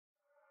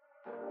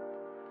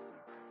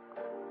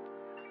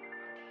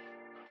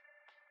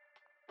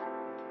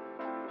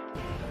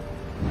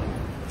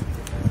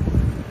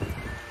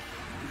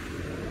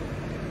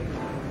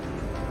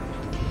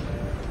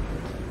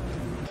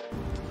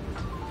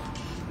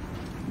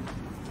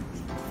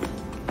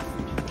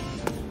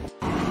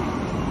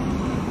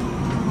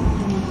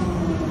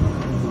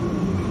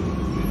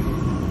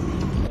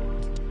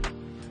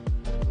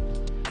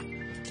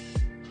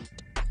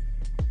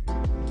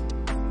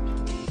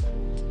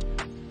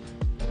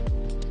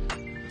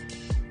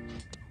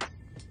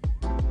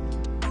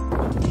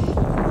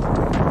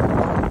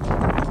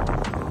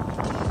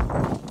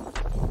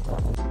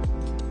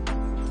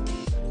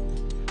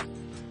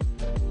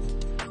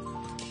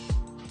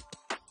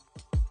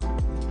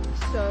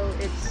So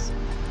it's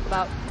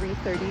about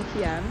 3:30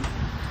 p.m.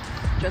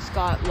 Just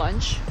got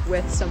lunch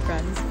with some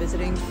friends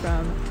visiting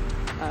from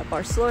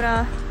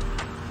Barcelona,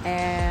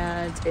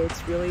 and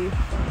it's really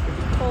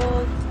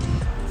cold.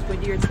 It's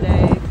windier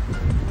today.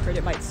 Heard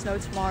it might snow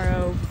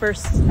tomorrow.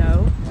 First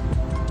snow.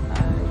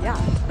 Yeah.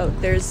 Oh,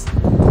 there's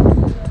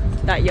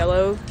that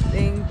yellow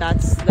thing.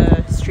 That's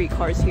the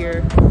streetcars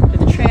here for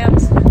the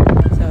trams.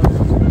 So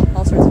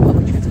all sorts of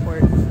public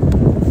transport.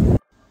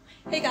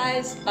 Hey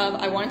guys,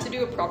 I wanted to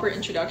do a proper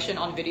introduction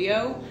on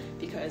video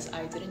because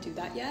I didn't do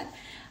that yet.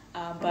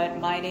 But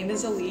my name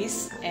is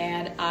Alise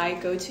and I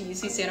go to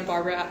UC Santa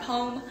Barbara at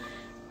home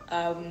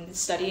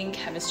studying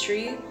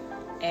chemistry,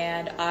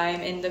 and I'm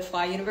in the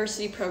Fly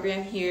University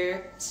program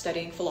here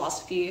studying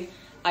philosophy.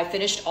 I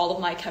finished all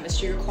of my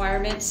chemistry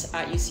requirements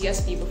at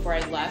UCSB before I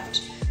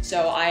left,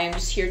 so I am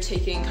just here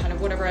taking kind of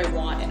whatever I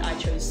want, and I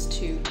chose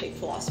to take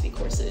philosophy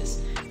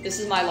courses. This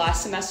is my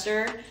last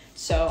semester,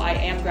 so I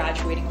am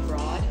graduating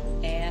abroad,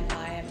 and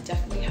I am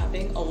definitely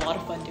having a lot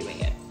of fun doing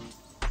it.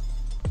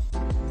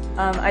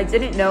 I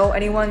didn't know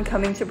anyone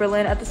coming to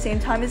Berlin at the same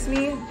time as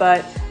me,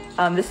 but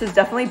this has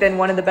definitely been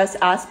one of the best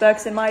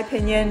aspects in my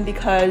opinion,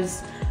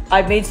 because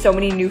I've made so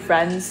many new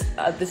friends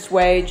this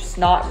way, just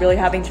not really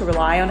having to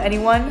rely on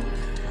anyone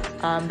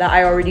that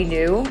I already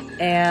knew.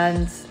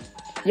 And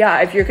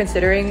yeah, if you're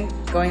considering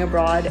going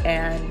abroad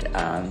and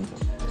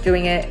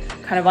doing it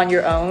kind of on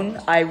your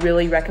own, I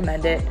really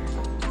recommend it.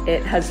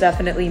 It has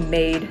definitely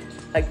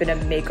been a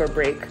make or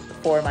break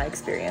for my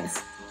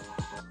experience.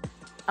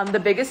 The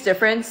biggest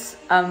difference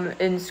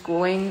in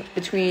schooling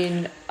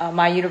between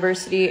my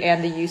university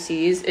and the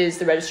UC's is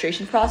the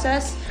registration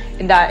process,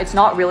 in that it's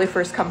not really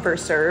first come,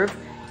 first serve.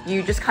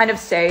 You just kind of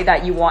say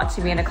that you want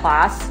to be in a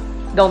class,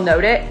 they'll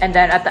note it, and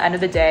then at the end of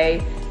the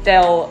day,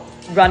 they'll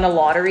run a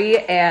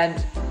lottery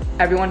and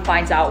everyone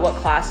finds out what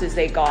classes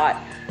they got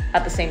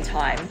at the same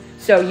time.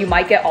 So you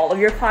might get all of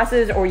your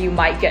classes or you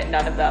might get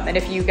none of them. And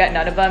if you get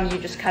none of them, you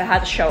just kind of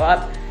have to show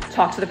up,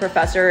 talk to the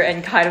professor,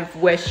 and kind of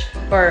wish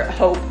or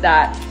hope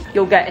that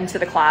you'll get into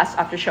the class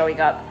after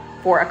showing up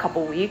for a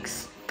couple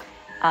weeks.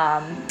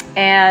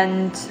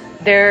 And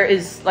there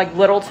is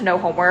little to no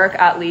homework,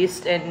 at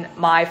least in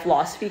my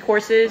philosophy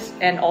courses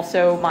and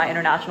also my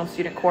international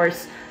student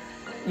course.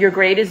 Your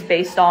grade is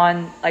based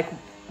on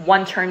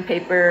one term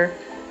paper,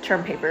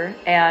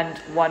 and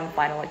one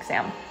final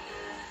exam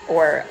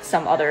or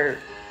some other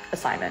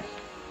assignment.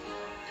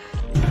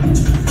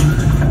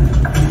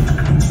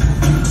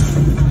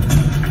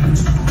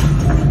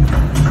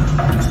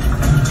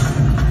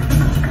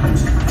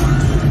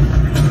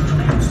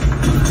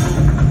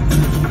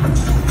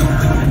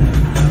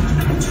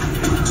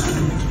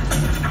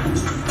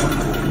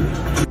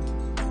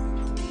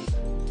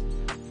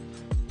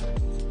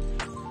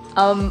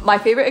 My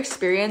favorite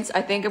experience,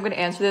 I think I'm gonna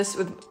answer this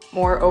with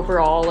more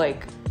overall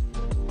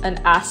an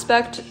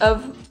aspect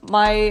of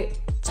my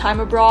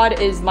time abroad,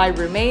 is my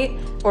roommate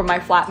or my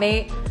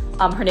flatmate.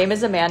 Her name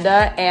is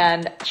Amanda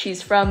and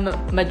she's from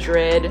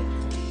Madrid.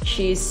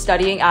 She's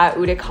studying at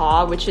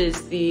UCEAP, which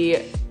is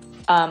the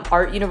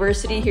art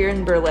university here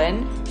in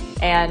Berlin.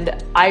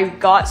 And I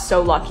got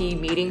so lucky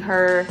meeting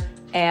her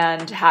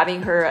and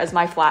having her as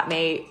my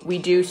flatmate. We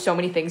do so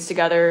many things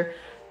together.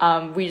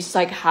 We just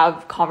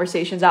have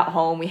conversations at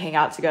home. We hang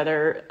out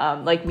together,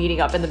 meeting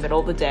up in the middle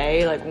of the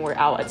day, when we're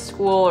out at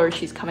school or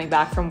she's coming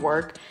back from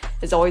work,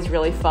 is always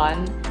really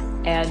fun.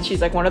 And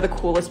she's one of the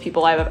coolest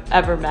people I've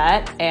ever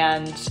met.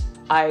 And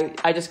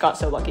I just got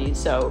so lucky.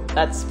 So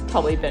that's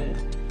probably been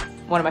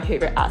one of my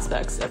favorite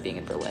aspects of being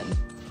in Berlin.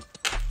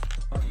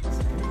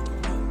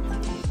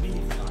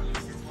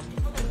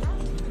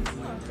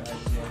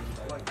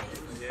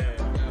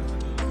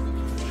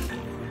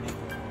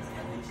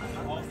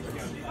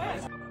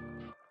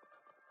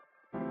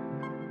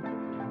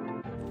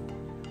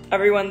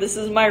 Everyone, this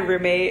is my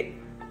roommate.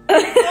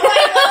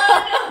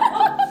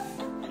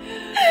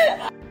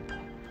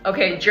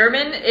 Okay,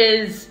 German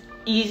is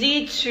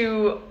easy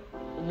to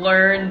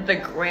learn the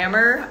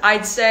grammar,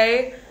 I'd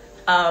say.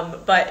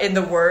 But in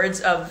the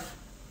words of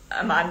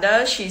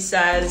Amanda, she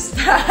says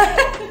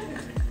that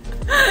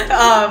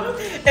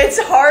it's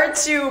hard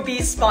to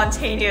be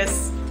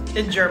spontaneous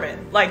in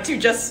German, to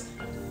just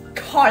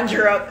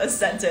conjure up a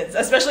sentence.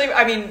 Especially,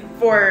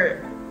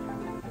 for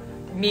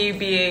me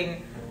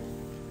being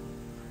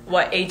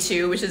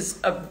A2, which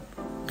is a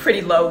pretty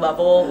low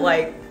level,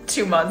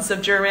 2 months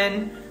of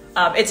German.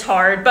 It's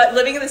hard, but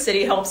living in the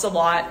city helps a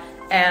lot.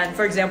 And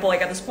for example,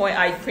 at this point,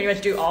 I pretty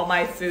much do all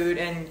my food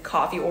and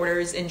coffee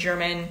orders in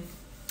German.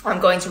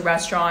 I'm going to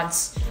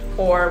restaurants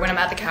or when I'm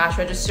at the cash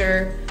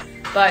register,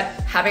 but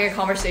having a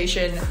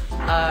conversation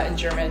in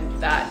German,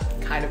 that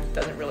kind of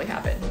doesn't really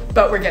happen,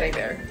 but we're getting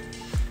there.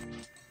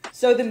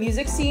 So the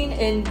music scene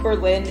in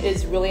Berlin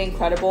is really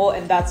incredible,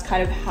 and that's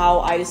kind of how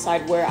I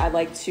decide where I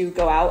like to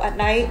go out at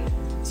night.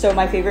 So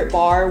my favorite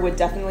bar would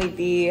definitely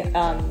be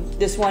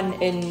this one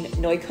in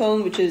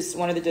Neukölln, which is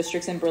one of the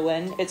districts in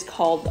Berlin. It's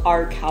called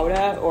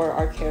Arcauda or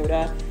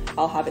Arcauda.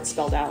 I'll have it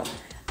spelled out.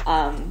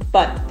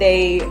 But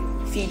they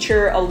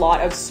feature a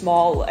lot of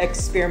small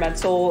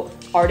experimental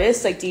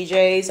artists like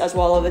DJs as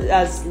well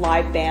as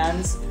live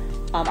bands.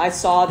 I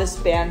saw this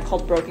band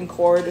called Broken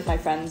Chord with my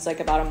friends like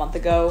about a month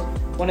ago.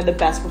 One of the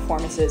best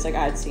performances like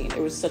I had seen. It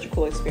was such a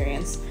cool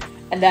experience.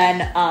 And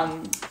then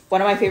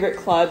one of my favorite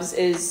clubs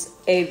is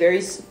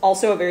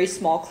also a very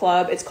small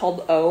club. It's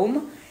called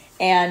Ohm,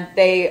 and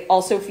they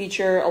also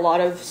feature a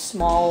lot of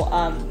small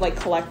like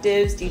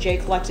collectives,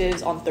 DJ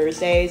collectives on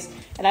Thursdays.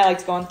 And I like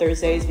to go on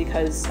Thursdays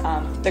because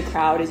the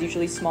crowd is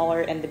usually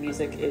smaller and the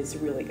music is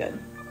really good.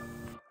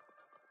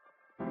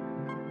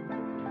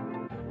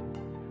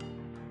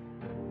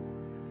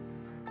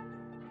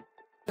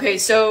 Okay,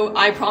 so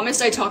I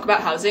promised I'd talk about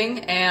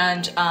housing,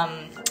 and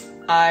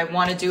I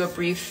want to do a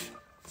brief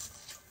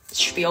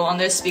spiel on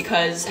this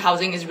because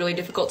housing is really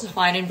difficult to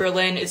find in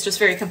Berlin. It's just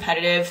very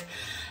competitive.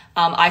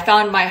 I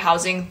found my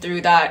housing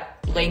through that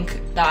link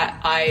that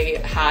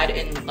I had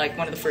in like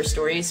one of the first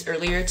stories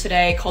earlier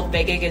today called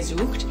WG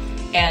gesucht,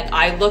 and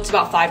I looked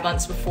about 5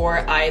 months before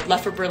I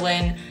left for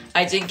Berlin.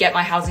 I didn't get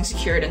my housing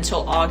secured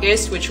until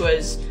August, which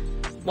was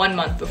 1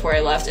 month before I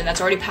left, and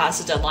that's already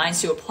past the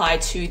deadlines to apply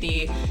to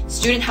the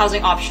student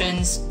housing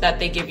options that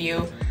they give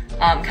you,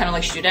 kind of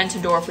like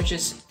Studentendorf, which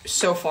is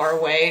so far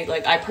away.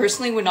 Like I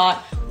personally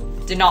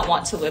did not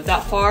want to live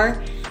that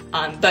far,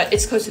 but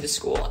it's close to the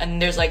school,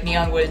 and there's like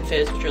Neon Wood and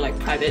Fizz, which are like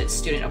private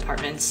student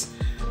apartments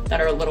that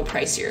are a little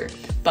pricier.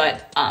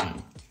 But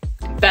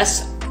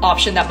best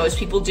option that most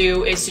people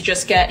do is to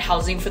just get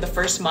housing for the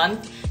first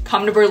month,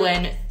 come to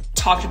Berlin,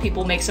 talk to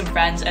people, make some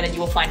friends, and then you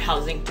will find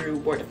housing through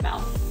word of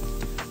mouth.